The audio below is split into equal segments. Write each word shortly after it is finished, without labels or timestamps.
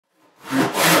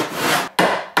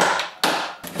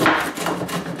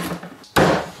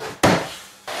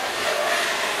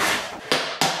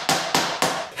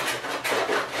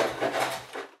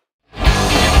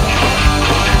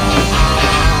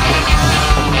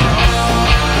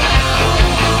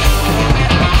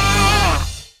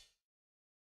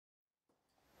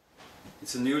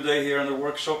It's a new day here in the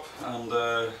workshop, and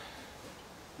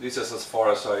this is as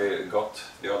far as I got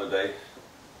the other day,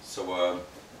 so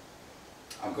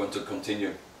I'm going to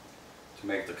continue to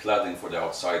make the cladding for the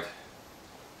outside.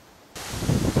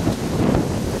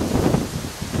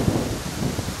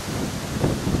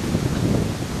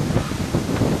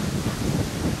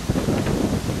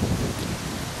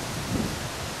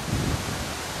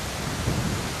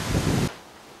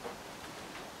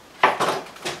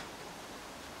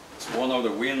 One of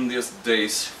the windiest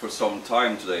days for some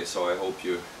time today, so I hope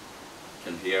you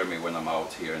can hear me when I'm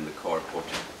out here in the carport.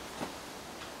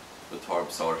 The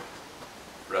tarps are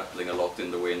rattling a lot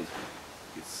in the wind.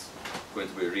 It's going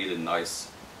to be really nice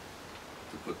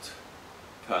to put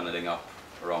paneling up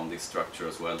around this structure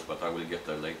as well, but I will get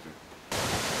there later.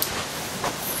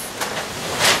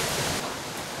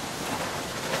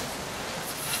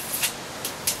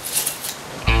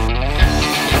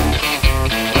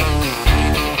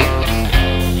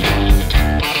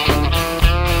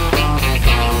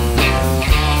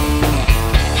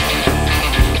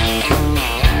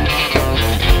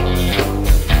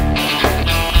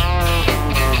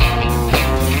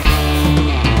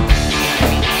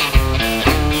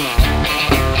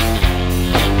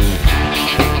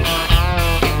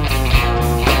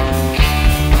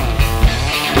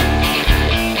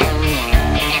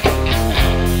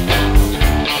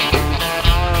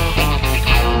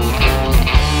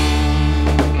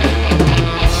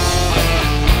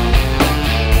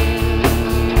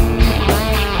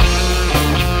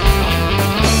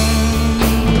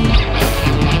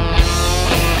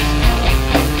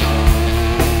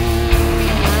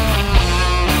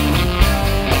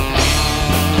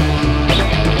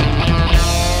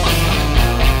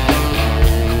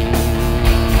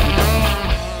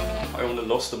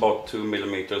 About 2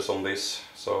 millimeters on this,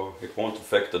 so it won't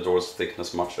affect the door's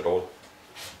thickness much at all.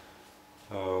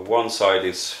 One side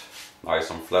is nice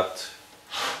and flat,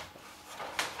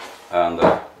 and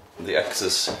the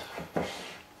excess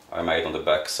I made on the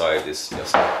back side is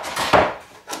just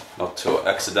not to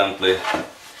accidentally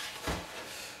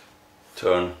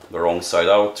turn the wrong side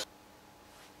out.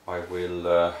 I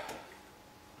will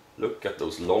look at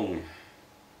those long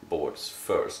boards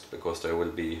first, because there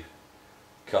will be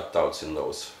cutouts in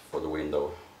those for the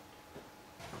window.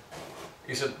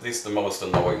 Isn't this the most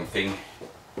annoying thing?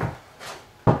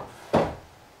 The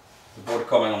board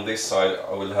coming on this side,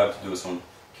 I will have to do some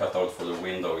cutout for the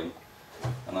window in,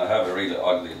 and I have a really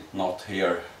ugly knot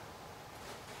here.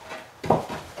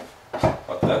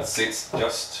 But that sits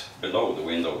just below the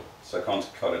window, so I can't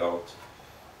cut it out.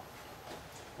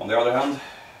 On the other hand,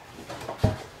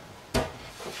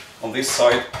 on this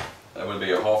side there will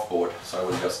be a half board, so I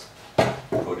will just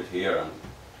put it here and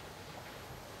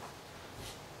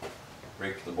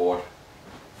break the board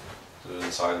to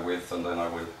the side width, and then I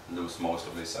will lose most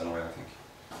of this anyway, I think.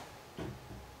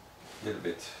 A little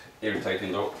bit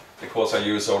irritating though, because I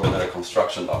use ordinary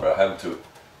construction lumber. I have to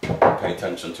pay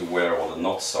attention to where all the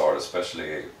knots are,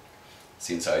 especially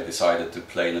since I decided to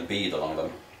plane a bead along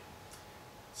them.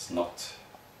 It's not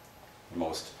the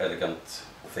most elegant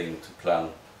thing to plan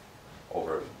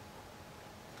over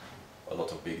a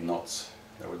lot of big knots.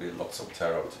 There will be lots of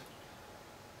tear out.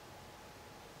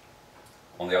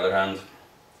 On the other hand,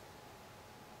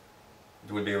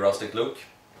 it will be a rustic look.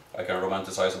 I can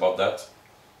romanticize about that.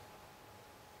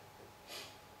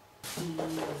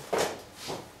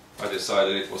 I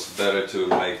decided it was better to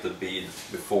make the bead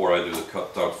before I do the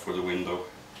cutout for the window.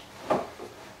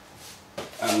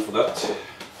 And for that,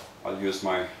 I'll use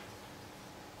my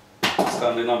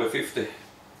Stanley number 50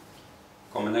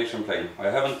 combination plane.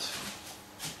 I haven't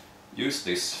used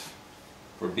this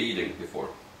for beading before.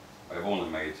 I've only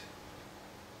made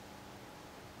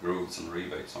grooves and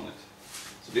rebates on it.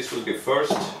 So this will be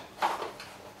first.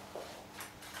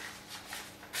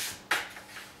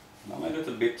 I'm a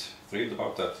little bit thrilled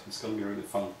about that. It's going to be really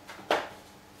fun.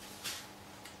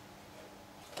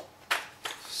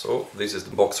 So this is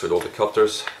the box with all the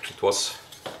cutters. It was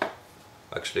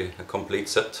actually a complete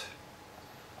set.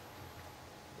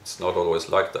 It's not always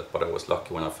like that, but I was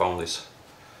lucky when I found this.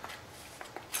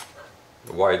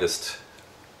 The widest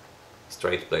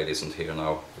straight blade isn't here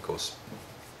now because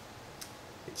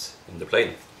it's in the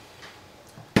plane.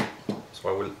 So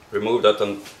I will remove that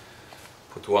and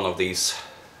put one of these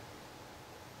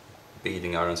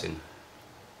beading irons in.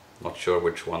 Not sure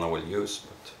which one I will use,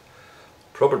 but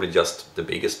probably just the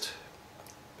biggest,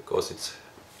 because it's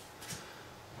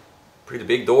pretty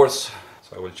big doors,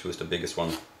 so I will choose the biggest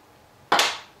one.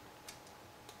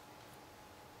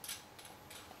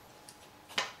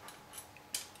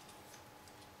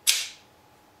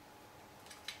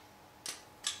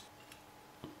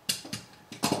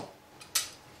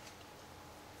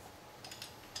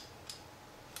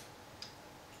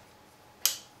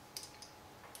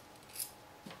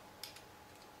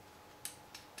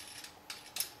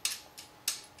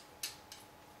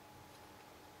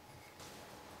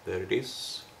 There it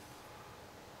is.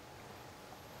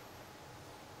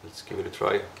 Let's give it a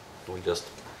try. We'll just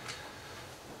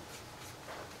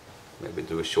maybe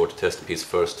do a short test piece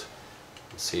first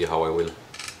and see how I will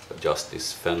adjust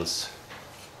this fence.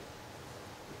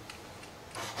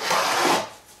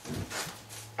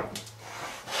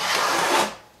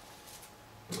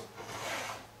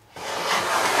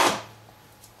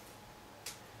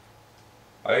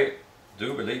 I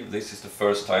do believe this is the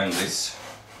first time this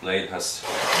blade has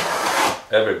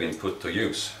ever been put to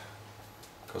use,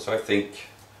 because I think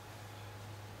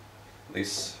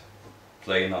this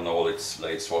plane and all its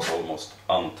blades was almost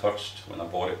untouched when I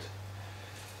bought it.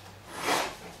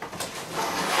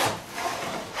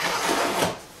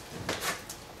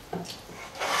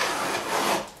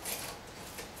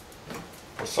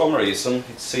 For some reason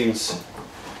it seems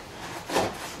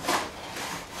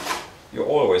you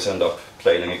always end up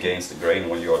planing against the grain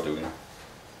when you are doing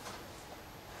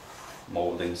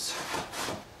moldings.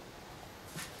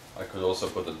 I could also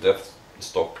put a depth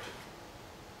stop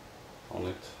on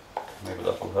it, maybe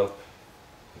that will help.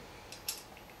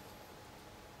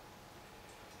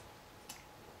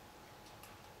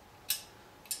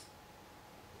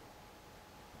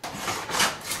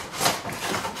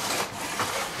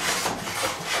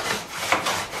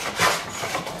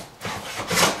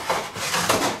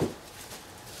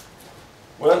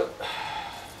 Well,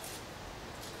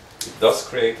 it does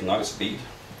create a nice bead.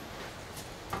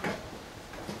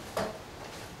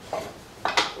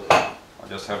 I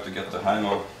just have to get the hang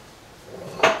of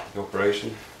the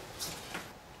operation.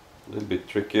 A little bit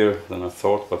trickier than I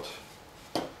thought, but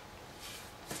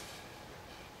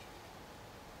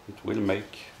it will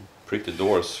make pretty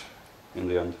doors in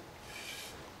the end.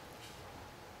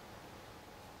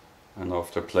 And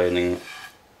after planing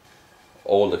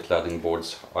all the cladding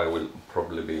boards, I will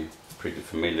probably be pretty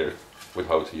familiar with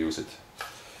how to use it.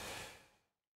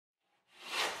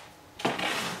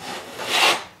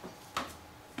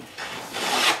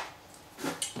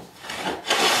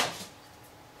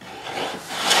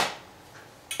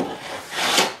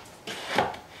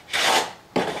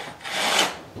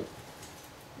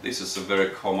 This is a very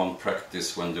common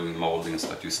practice when doing moldings,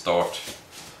 that you start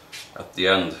at the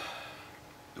end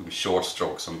doing short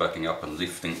strokes and backing up and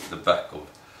lifting the back of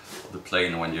the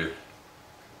plane when you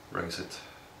raise it,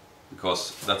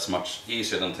 because that's much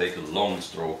easier than take a long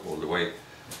stroke all the way. You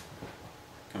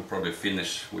can probably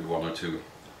finish with 1 or 2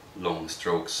 long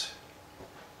strokes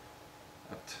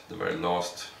at the very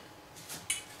last,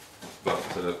 but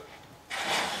you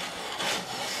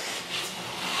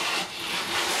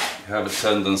have a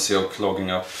tendency of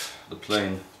clogging up the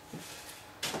plane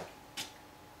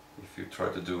if you try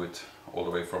to do it all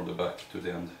the way from the back to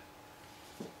the end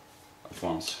at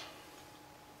once.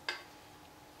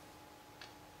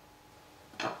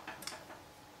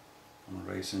 I'm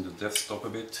raising the depth stop a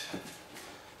bit.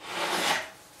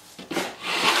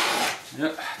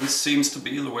 Yeah, this seems to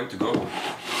be the way to go.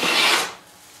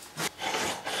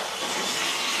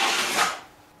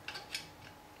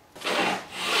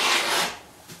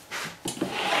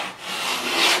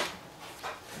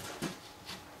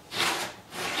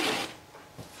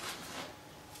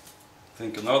 I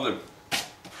think another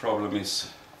problem is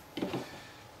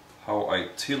how I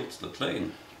tilt the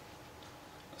plane.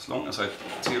 As long as I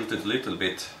tilt it a little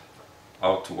bit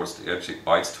out towards the edge, it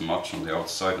bites too much on the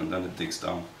outside and then it digs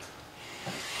down.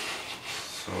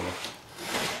 So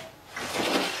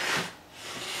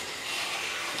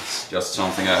it's just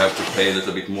something I have to pay a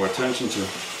little bit more attention to.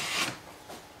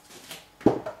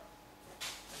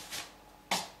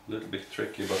 A little bit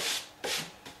tricky, but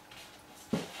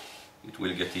it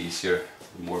will get easier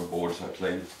the more boards I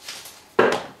plane.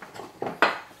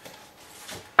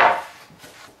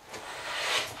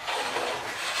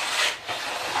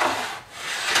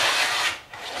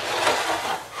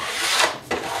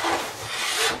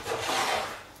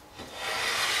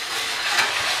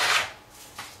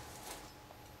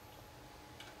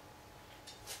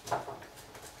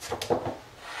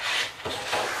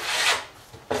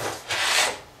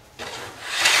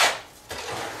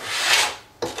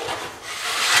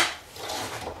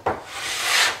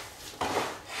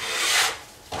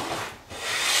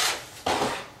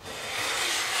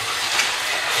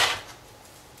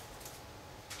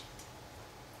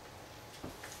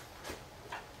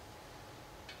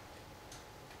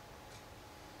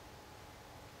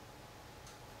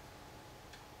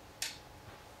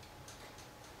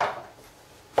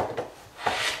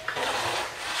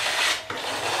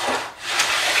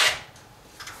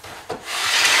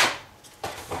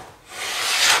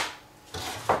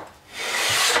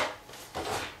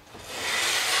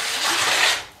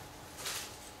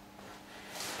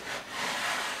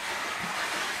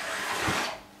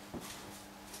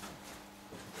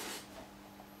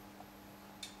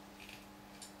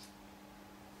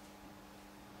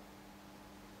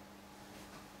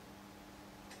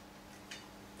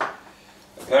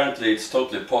 Apparently it's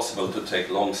totally possible to take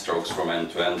long strokes from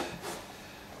end to end.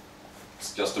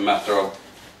 It's just a matter of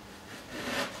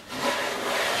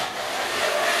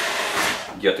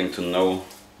getting to know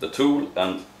the tool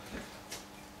and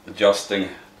adjusting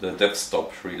the depth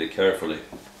stop really carefully.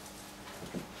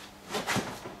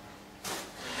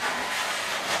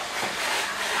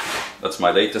 That's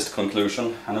my latest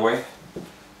conclusion anyway.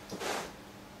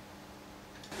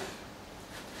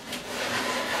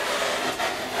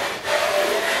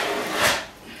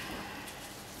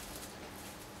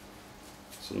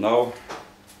 So now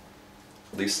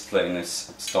this plane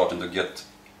is starting to get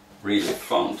really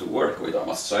fun to work with, I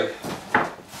must say.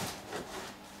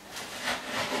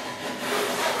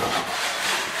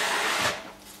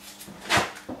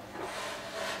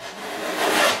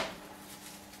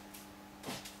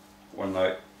 When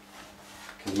I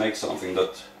can make something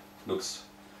that looks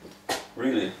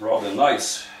really rather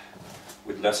nice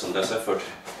with less and less effort.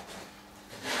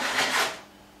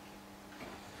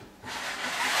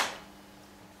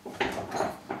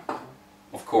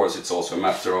 Of course, it's also a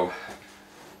matter of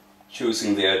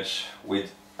choosing the edge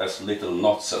with as little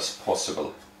knots as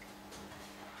possible.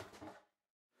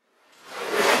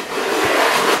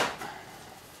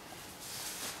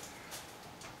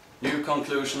 New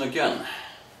conclusion again.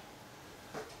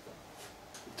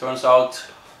 It turns out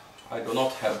I do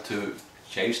not have to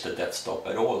change the depth stop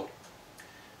at all.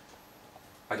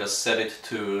 I just set it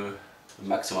to the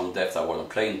maximum depth I want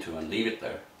the plane to and leave it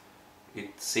there.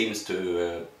 It seems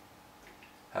to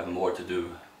have more to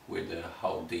do with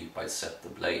how deep I set the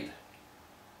blade,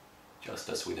 just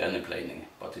as with any planing,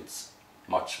 but it's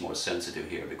much more sensitive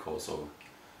here because of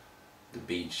the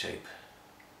bead shape.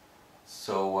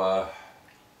 So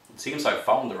it seems I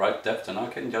found the right depth, and I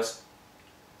can just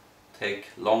take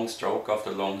long stroke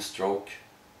after long stroke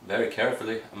very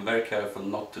carefully, and very careful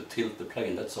not to tilt the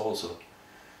plane. That's also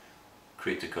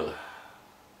critical.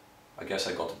 I guess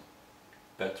I got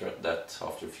better at that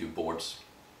after a few boards.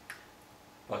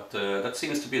 But that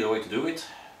seems to be the way to do it.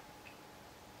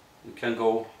 You can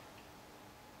go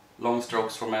long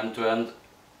strokes from end to end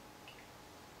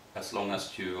as long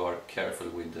as you are careful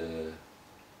with the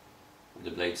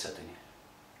blade setting.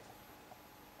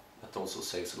 That also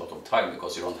saves a lot of time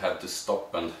because you don't have to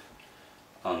stop and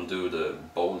undo the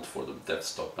bolt for the depth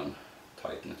stop and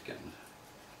tighten it again.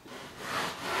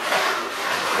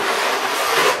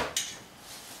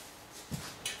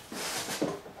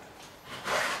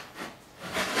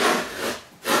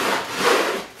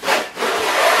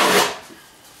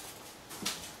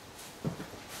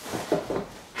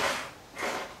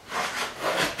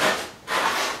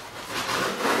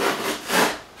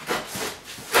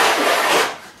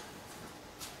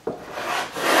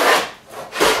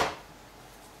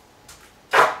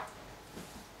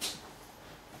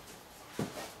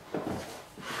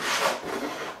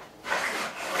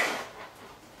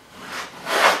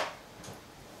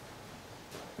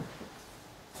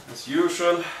 As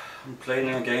usual, I'm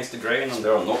planing against the grain and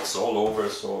there are knots all over,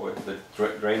 so the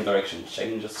grain direction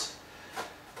changes.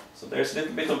 So there's a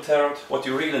little bit of tear out. What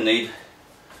you really need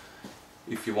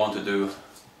if you want to do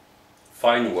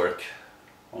fine work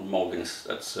on moldings,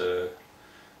 that's a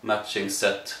matching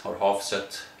set or half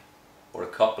set, or a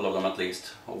couple of them at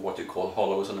least, of what you call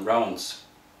hollows and rounds.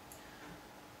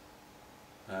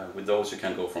 With those you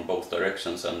can go from both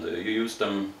directions, and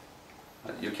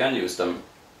you can use them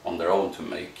on their own to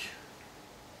make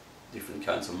different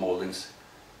kinds of moldings.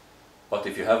 But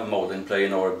if you have a molding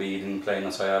plane or a beading plane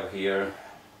as I have here,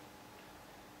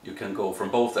 you can go from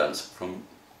both ends,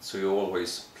 so you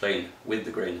always plane with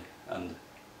the grain and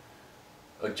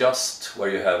adjust where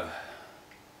you have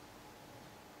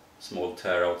small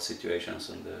tear out situations,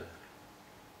 and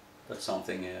that's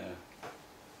something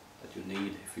that you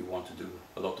need if you want to do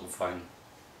a lot of fine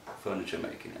furniture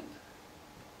making and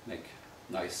make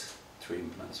nice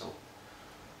trim and so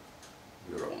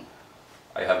your own.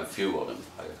 I have a few of them.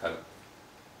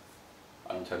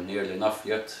 I don't have nearly enough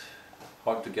yet.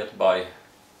 Hard to get by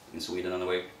in Sweden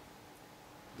anyway.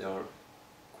 There are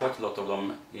quite a lot of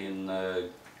them in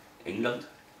England.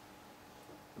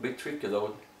 A bit tricky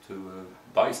though to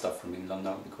buy stuff from England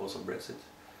now because of Brexit.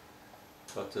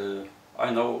 But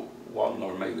I know one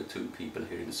or maybe two people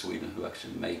here in Sweden who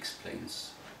actually makes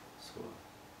planes. So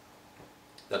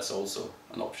that's also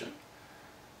an option.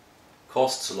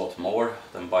 Costs a lot more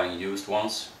than buying used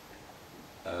ones,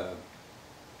 but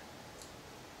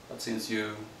since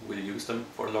you will use them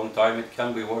for a long time, it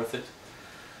can be worth it.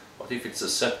 But if it's a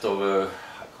set of,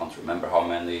 I can't remember how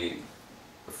many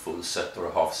a full set or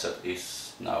a half set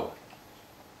is now.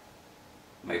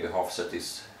 Maybe half set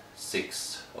is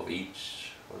 6 of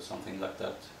each or something like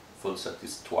that. Full set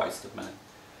is twice that many.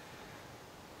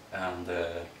 and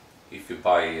if you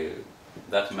buy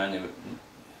that many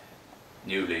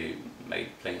newly made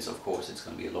planes, of course it's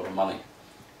going to be a lot of money.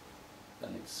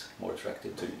 Then it's more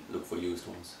attractive to look for used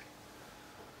ones.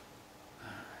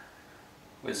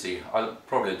 We'll see. I'll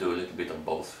probably do a little bit of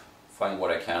both. Find what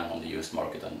I can on the used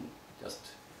market and just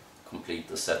complete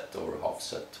the set or half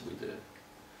set with the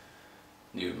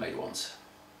new made ones.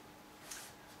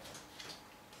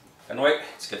 Anyway,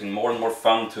 it's getting more and more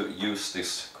fun to use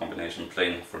this combination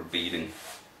plane for beading.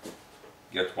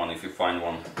 Get one if you find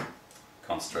one.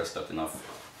 Can't stress that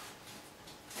enough.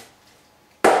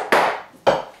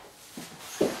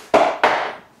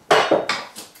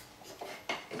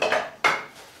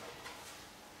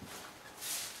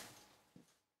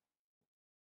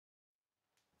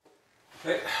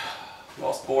 Okay,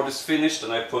 last board is finished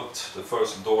and I put the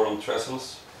first door on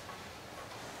trestles.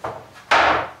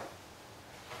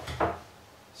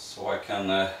 So I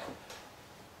can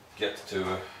get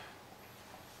to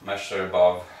measure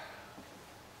above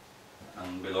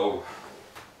and below.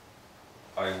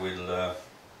 I will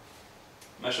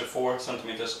measure 4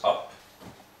 centimeters up,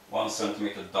 1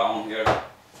 centimeter down here,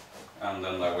 and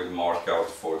then I will mark out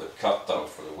for the cutout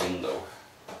for the window.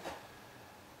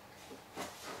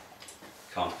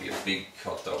 Can't be a big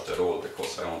cutout at all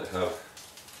because I only have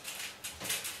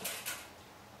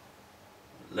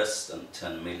less than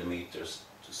 10 millimeters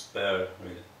to spare,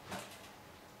 really.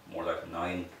 More like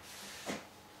 9,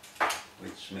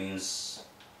 which means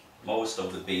most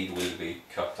of the bead will be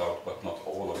cut out, but not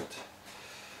all of it.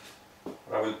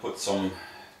 I will put some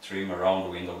trim around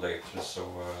the window later,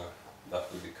 so that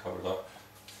will be covered up.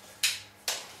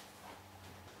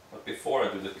 But before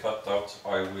I do the cutout,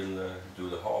 I will do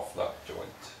the half lap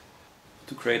joint.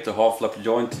 To create the half lap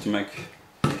joint, to make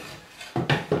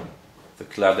the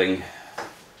cladding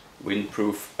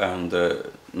windproof and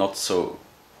not so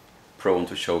prone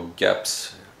to show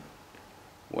gaps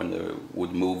when the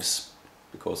wood moves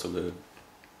because of the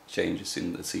changes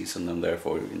in the season and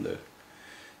therefore in the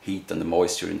heat and the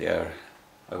moisture in the air,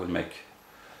 I will make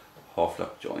half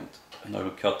lap joint, and I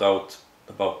will cut out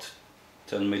about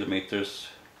 10 millimeters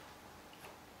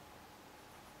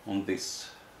on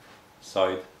this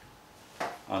side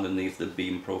underneath the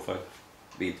bead profile,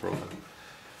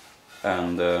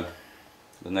 and the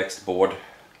next board,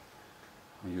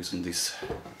 I'm using this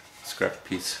scrap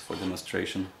piece for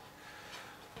demonstration.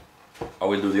 I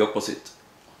will do the opposite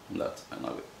on that, and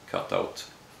I will cut out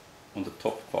on the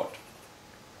top part.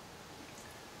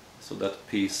 So that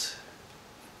piece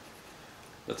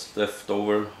that's left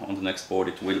over on the next board,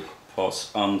 it will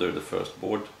pass under the first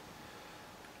board.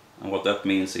 And what that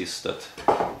means is that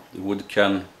the wood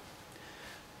can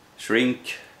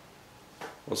shrink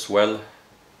or swell,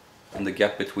 and the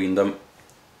gap between them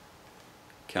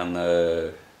can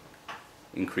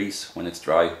increase when it's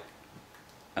dry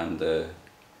and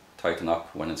tighten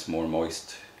up when it's more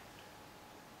moist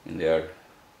in the air.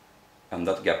 And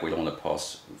that gap will only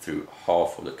pass through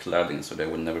half of the cladding, so there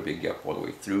will never be a gap all the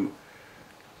way through.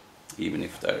 Even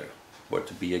if there were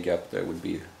to be a gap, there would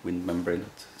be a wind membrane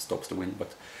that stops the wind,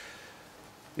 but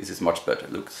this is much better,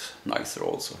 it looks nicer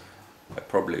also. I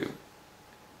probably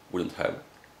wouldn't have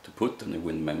to put any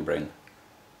wind membrane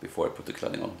before I put the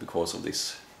cladding on because of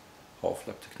this half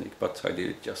lap technique, but I did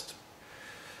it just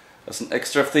as an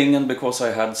extra thing and because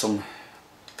I had some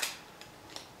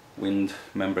wind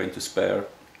membrane to spare.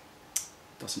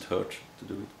 Doesn't hurt to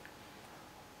do it.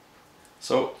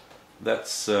 So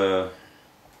that's the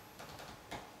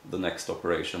next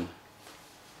operation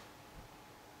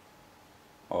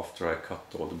after I cut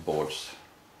all the boards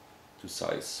to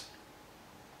size.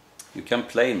 You can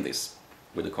plane this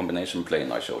with a combination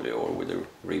plane I showed you, or with a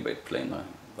rebate plane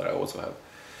that I also have.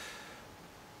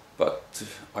 But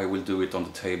I will do it on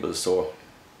the table saw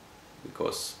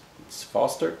because it's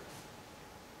faster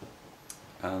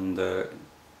and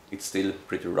it's still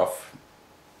pretty rough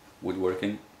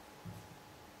woodworking.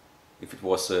 If it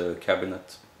was a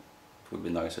cabinet, it would be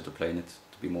nicer to plane it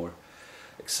to be more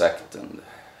exact and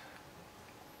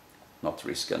not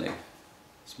risk any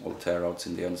small tear outs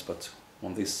in the ends, but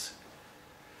on this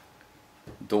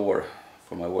door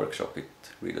for my workshop it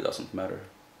really doesn't matter.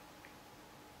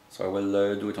 So I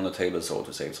will do it on the table saw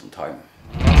to save some time.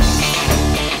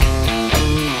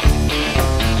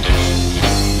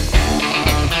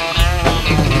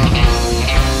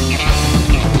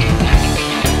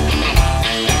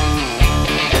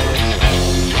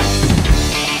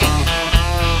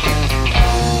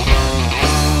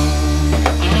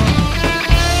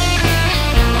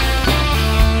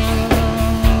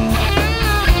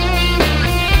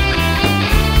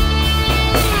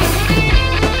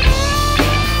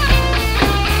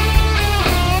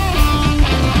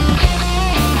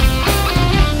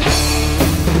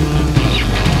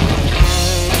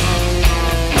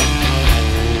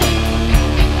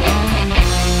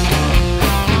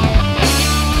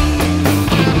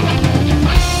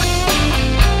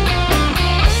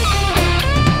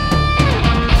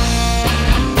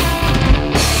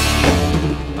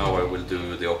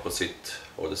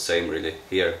 same really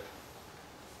here.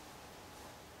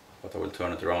 But I will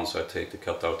turn it around so I take the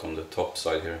cutout on the top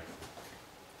side here.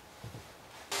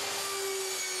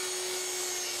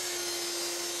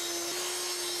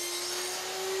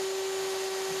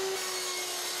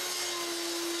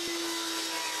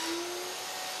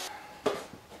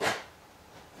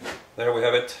 There we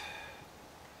have it.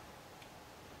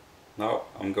 Now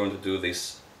I'm going to do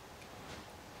this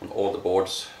on all the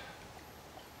boards,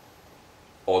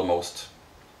 almost.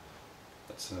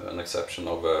 That's an exception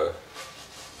of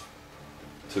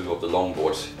 2 of the long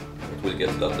boards, but we'll get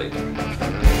to that later.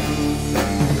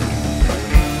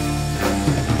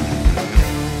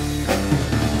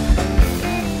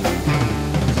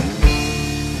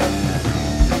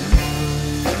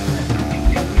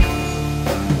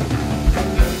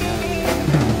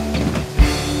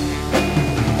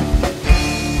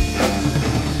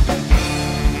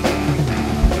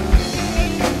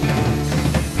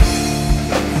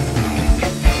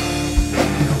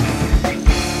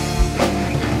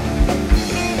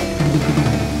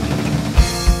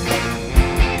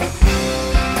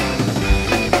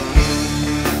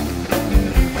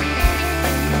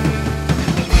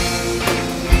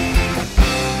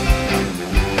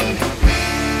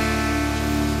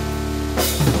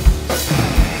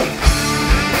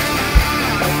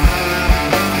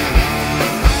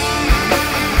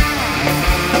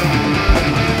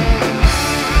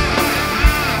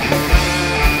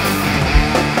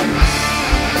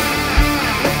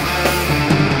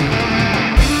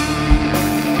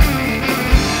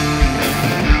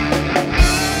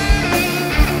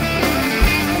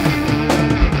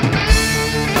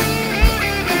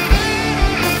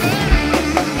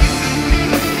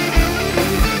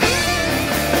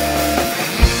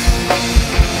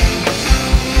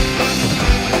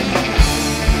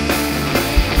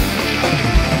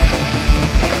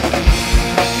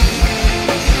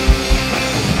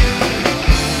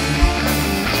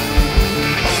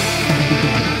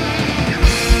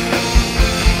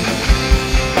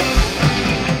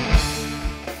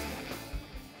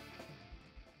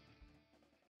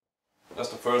 That's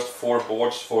the first 4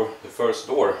 boards for the first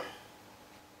door.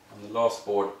 And the last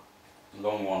board, the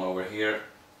long one over here,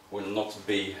 will not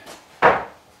be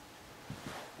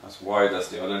as wide as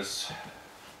the others,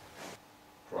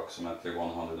 approximately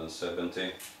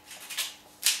 170.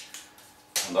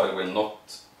 And I will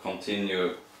not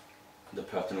continue the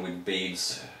pattern with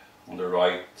beads on the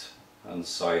right hand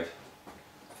side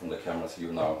from the camera's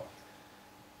view now,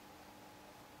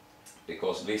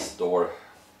 because this door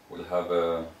will have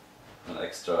an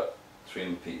extra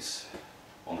trim piece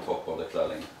on top of the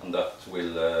cladding, and that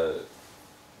will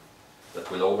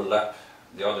overlap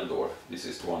the other door. This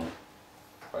is the one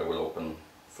I will open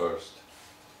first,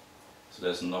 so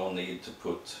there's no need to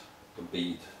put a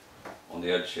bead on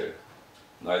the edge here.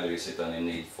 Neither is it any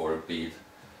need for a bead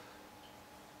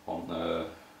on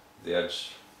the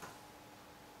edge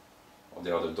of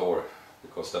the other door,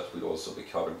 because that will also be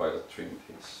covered by the trim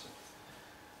piece.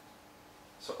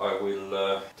 So I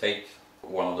will take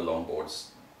one of the long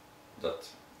boards that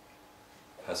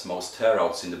has most tear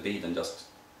outs in the bead and just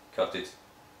cut it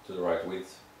to the right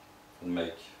width and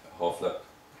make a half lap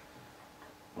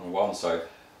on one side.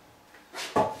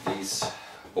 These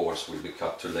boards will be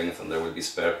cut to length and there will be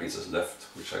spare pieces left,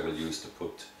 which I will use to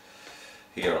put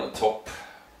here on the top.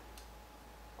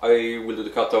 I will do the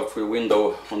cutout for the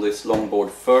window on this long board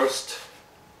first,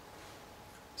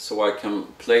 so I can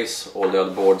place all the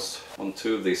other boards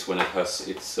onto this when it has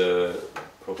its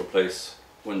proper place.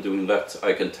 When doing that,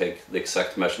 I can take the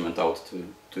exact measurement out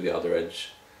to the other edge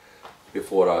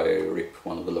before I rip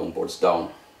one of the long boards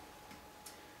down,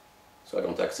 so I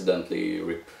don't accidentally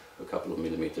rip a couple of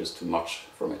millimeters too much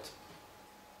from it.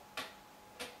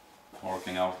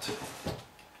 Marking out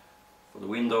for the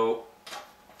window,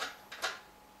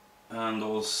 and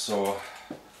also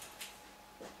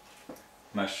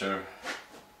measure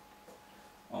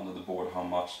under the board how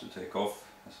much to take off.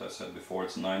 As I said before,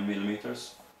 it's 9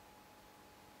 millimeters.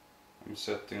 I'm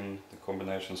setting the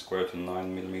combination square to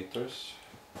 9 millimeters.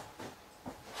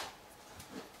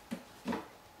 And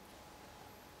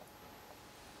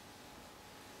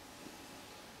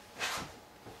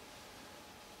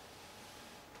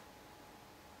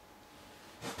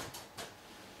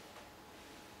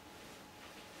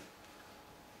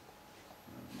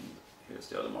here's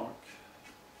the other mark.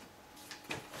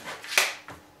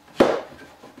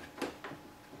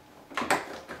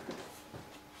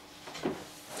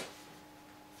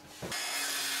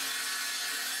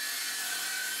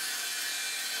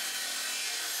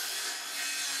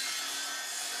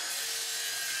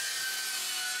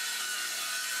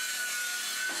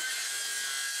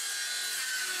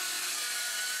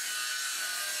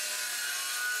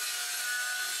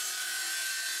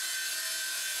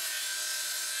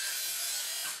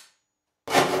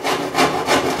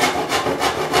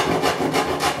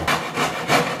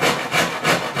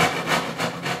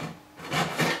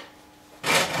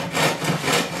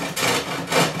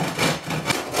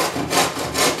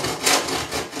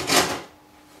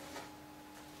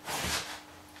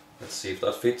 see if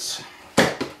that fits.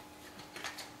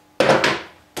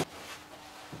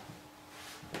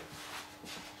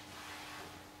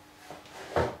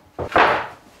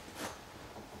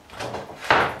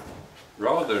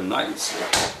 Rather nicely.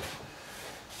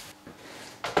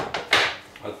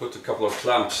 I'll put a couple of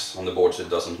clamps on the board so it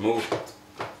doesn't move.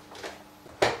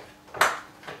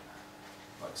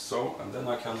 Like so, and then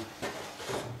I can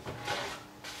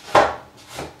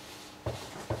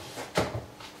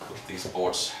put these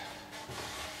boards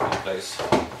in place.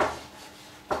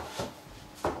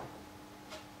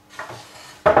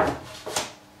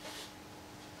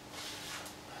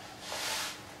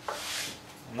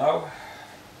 Now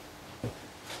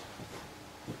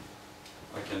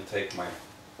I can take my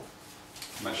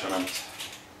measurement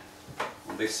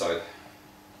on this side.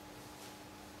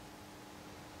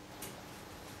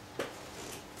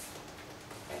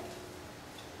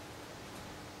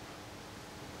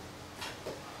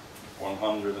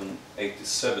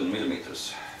 $187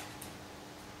 millimeters,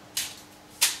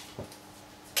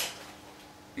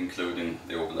 including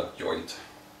the overlap joint.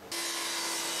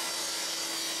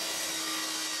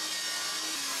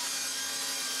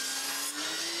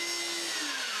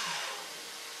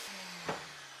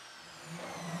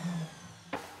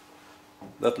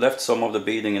 That left some of the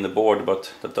beading in the board,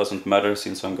 but that doesn't matter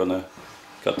since I'm gonna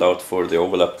cut out for the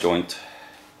overlap joint.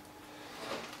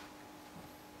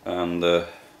 And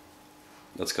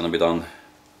that's gonna be done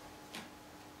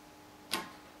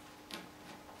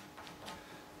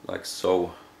like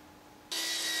so.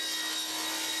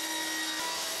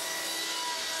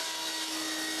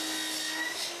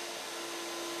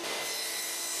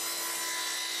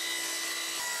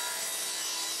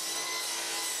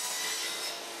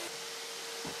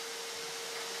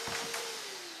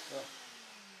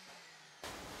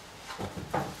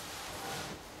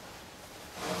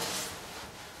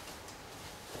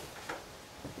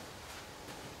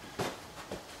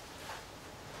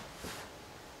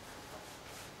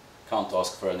 Can't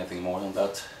ask for anything more than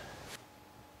that.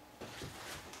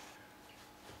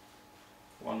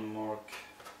 One mark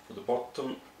for the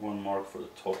bottom, one mark for the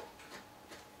top,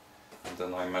 and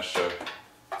then I measure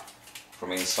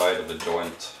from inside of the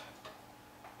joint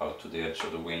out to the edge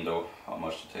of the window how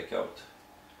much to take out.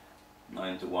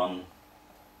 91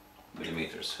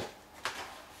 millimeters.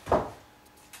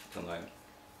 Then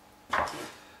I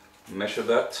measure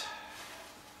that,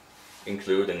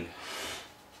 including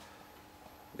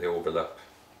the overlap.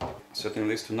 Setting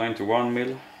this to 91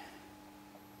 mil.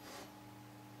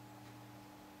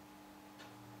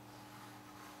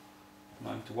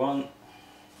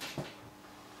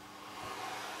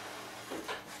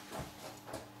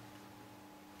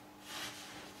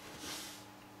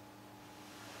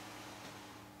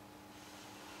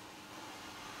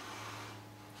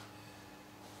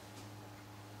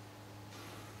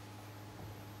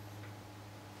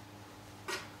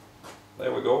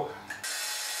 There we go.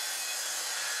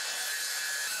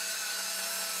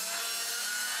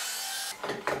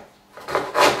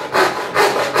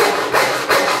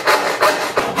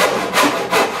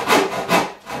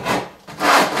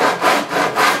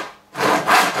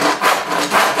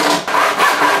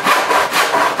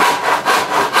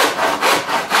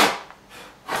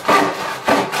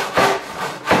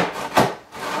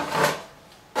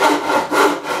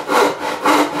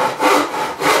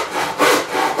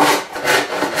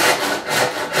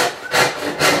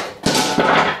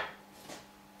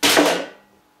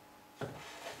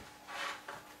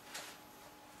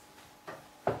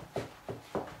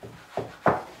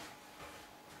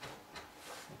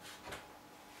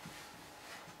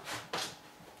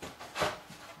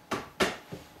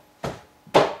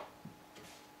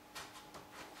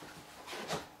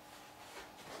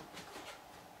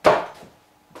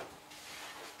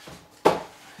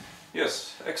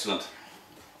 Yes, excellent.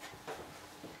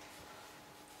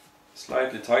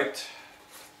 Slightly tight,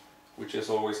 which is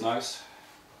always nice.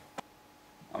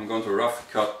 I'm going to rough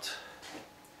cut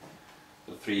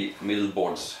the 3 middle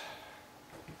boards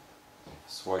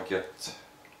so I get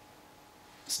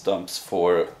stumps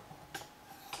for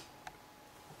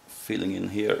filling in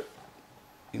here,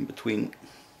 in between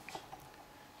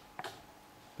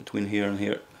here and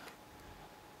here.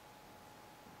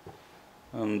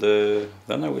 And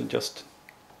then I will just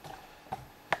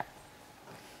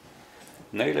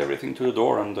nail everything to the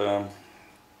door and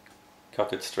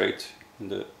cut it straight in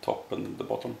the top and the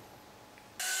bottom.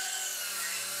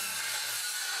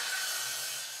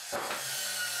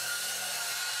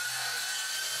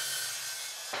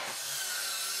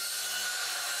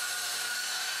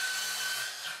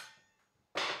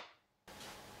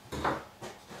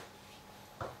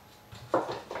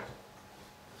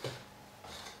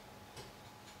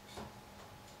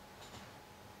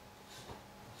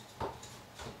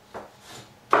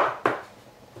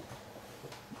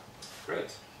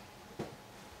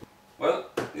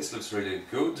 this looks really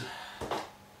good.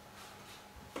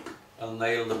 I'll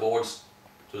nail the boards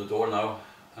to the door now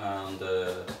and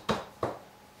do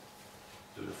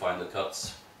the final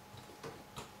cuts.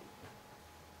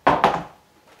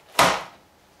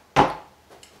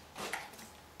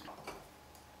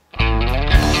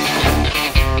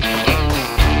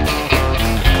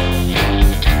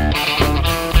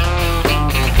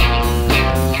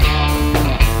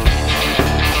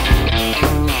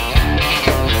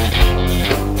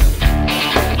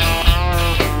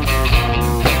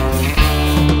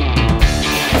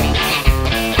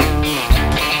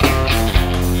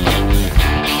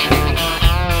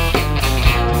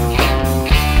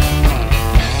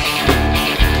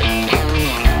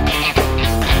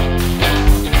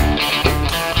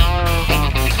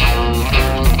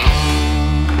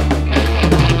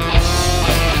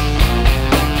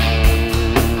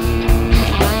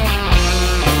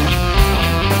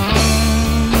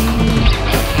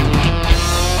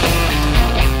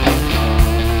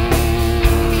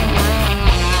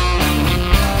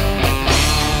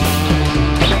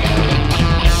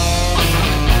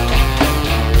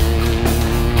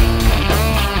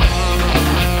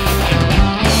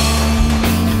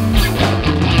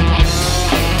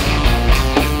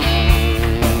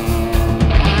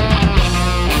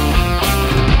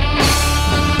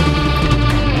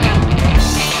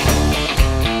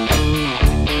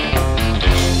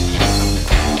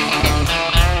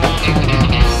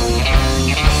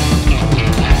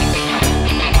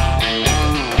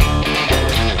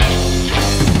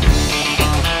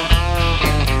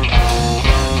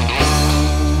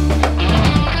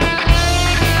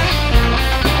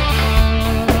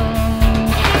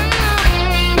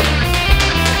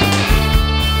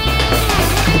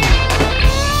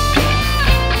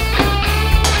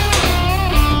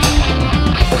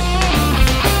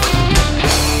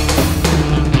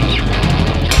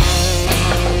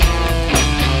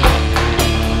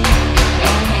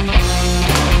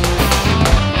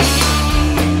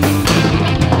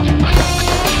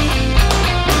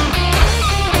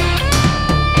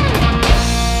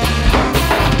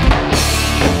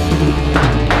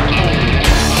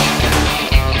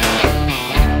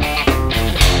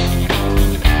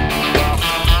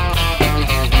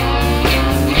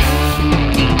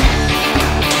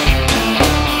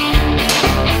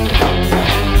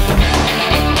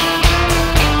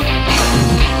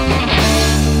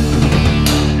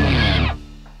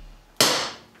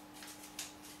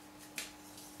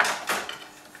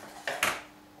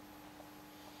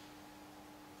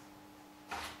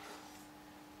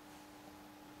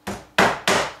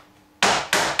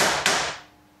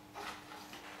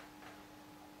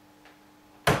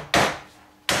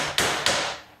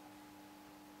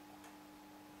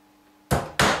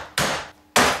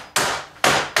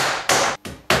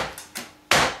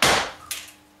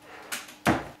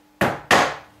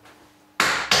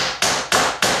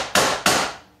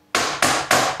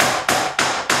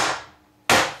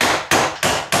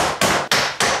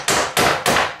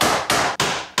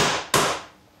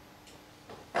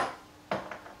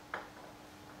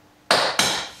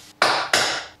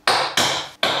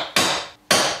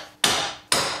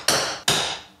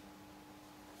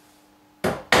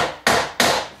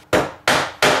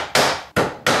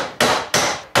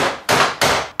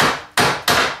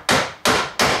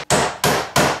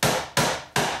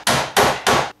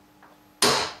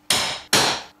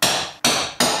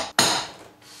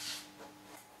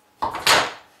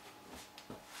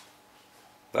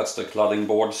 That's the cladding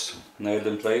boards nailed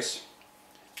in place.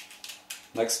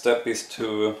 Next step is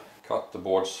to cut the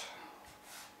boards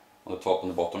on the top and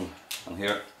the bottom. And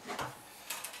here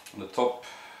on the top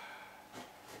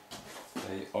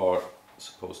they are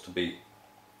supposed to be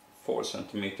 4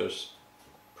 centimeters.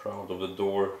 Proud of the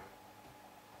door.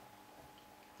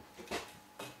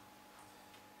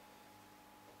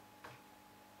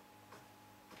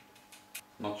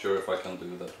 Not sure if I can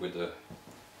do that with a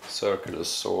circular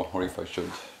saw or if I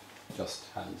should just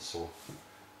hand saw.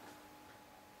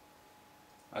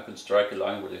 I could strike a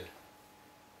line with a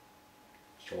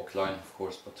chalk line, of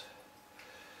course, but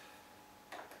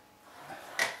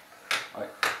I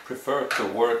prefer to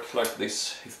work like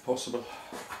this if possible.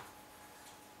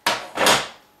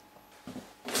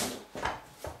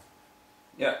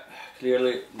 Yeah,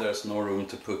 clearly there's no room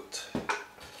to put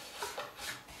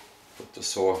the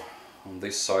saw on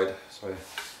this side, so I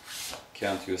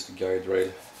can't use the guide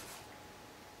rail.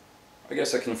 I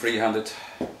guess I can freehand it.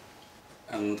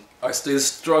 And I still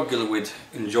struggle with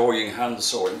enjoying hand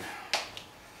sawing.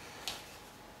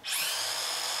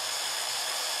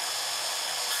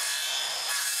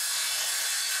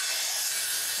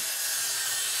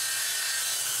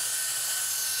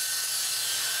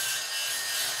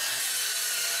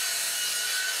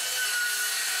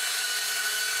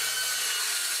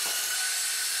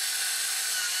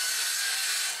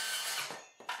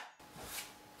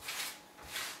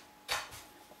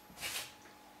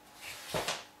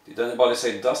 Did anybody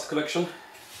say dust collection?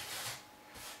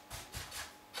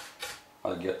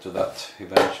 I'll get to that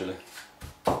eventually.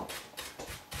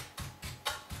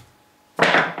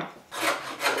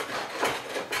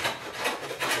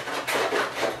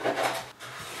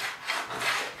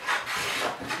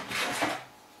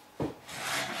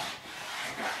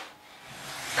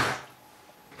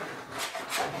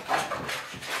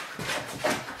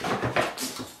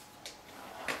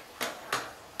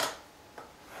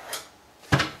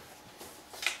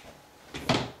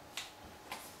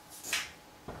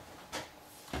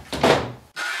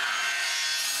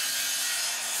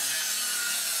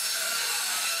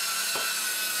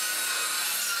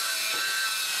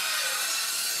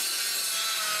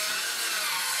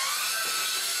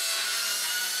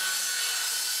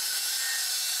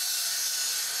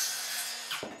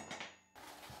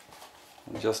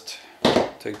 Just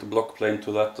take the block plane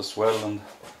to that as well, and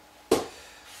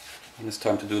it's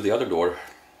time to do the other door.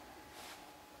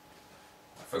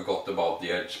 I forgot about the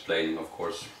edge planing, of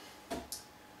course.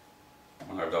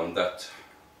 When I've done that,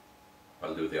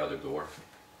 I'll do the other door.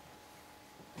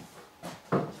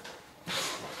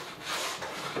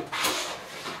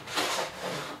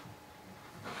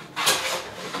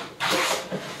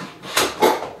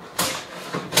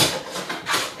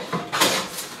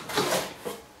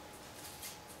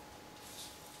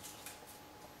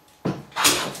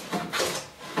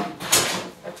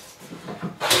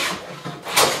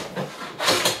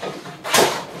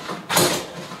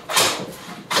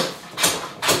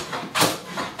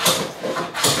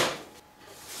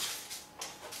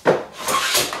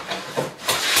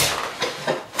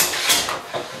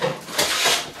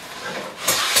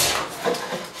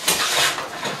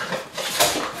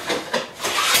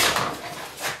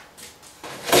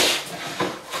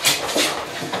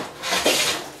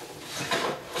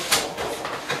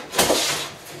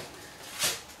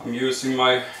 I'm using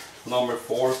my number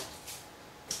 4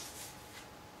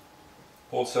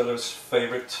 wholesaler's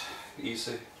favorite,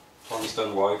 easy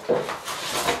tungsten white.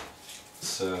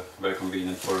 It's very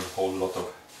convenient for a whole lot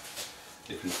of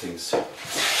different things.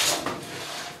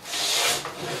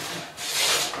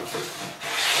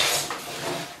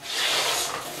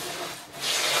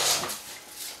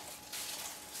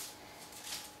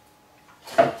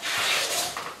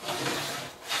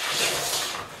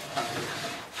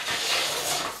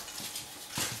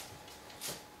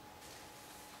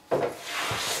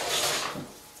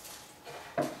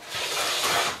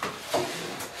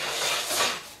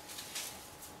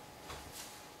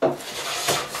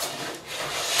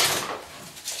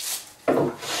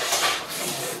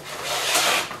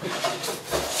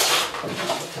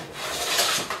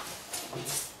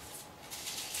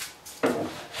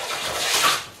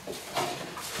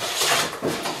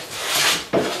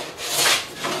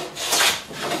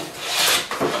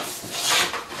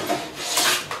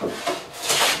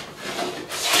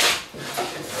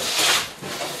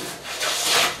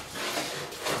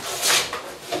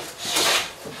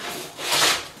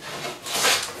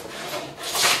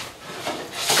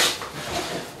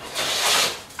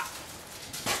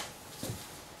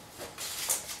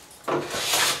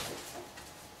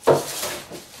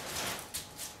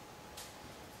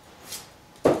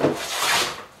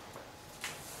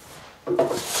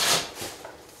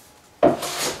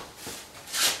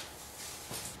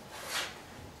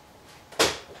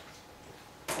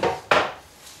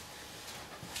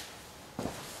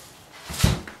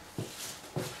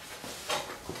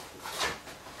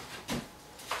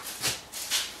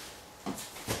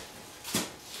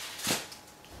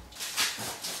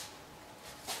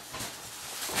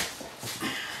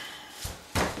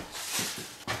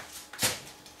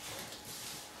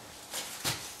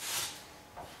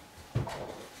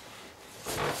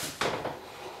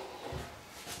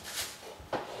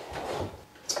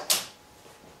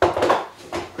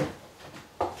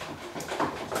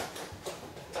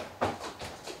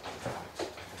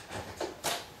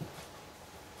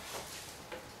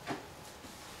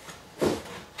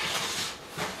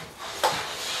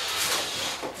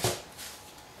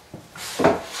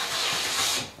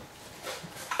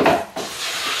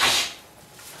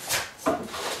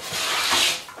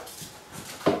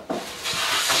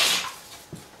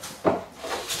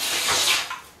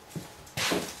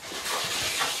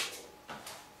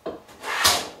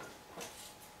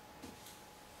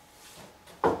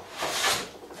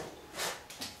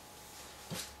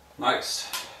 Nice.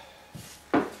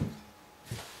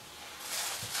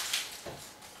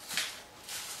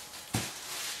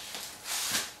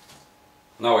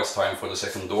 Now it's time for the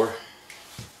second door.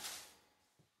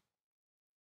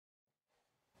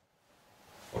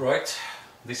 Alright,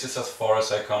 this is as far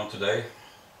as I come today.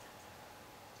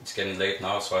 It's getting late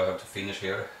now, so I have to finish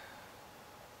here.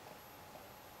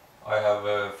 I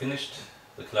have finished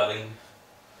the cladding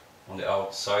on the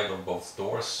outside of both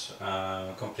doors,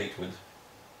 complete with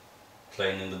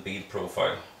planing the bead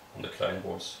profile on the cladding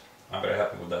boards. I'm very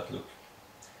happy with that look.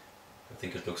 I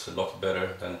think it looks a lot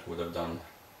better than it would have done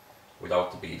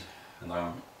without the bead, and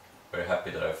I'm very happy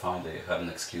that I finally had an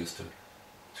excuse to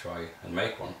try and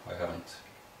make one. I haven't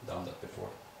done that before.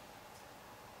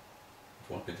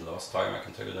 It won't be the last time, I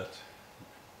can tell you that.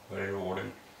 Very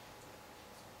rewarding.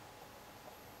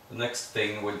 The next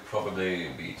thing will probably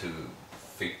be to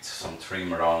fit some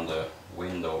trim around the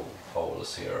window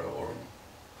holes here, or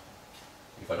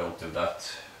if I don't do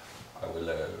that, I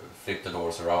will flip the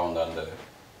doors around and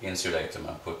insulate them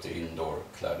and put the indoor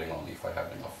cladding on if I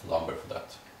have enough lumber for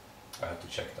that. I have to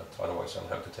check that, otherwise I'll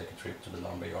have to take a trip to the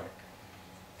lumber yard.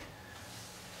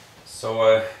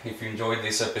 So if you enjoyed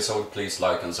this episode, please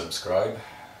like and subscribe,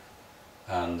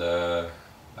 and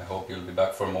I hope you'll be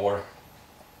back for more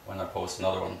when I post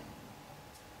another one.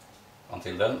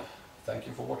 Until then, thank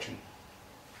you for watching.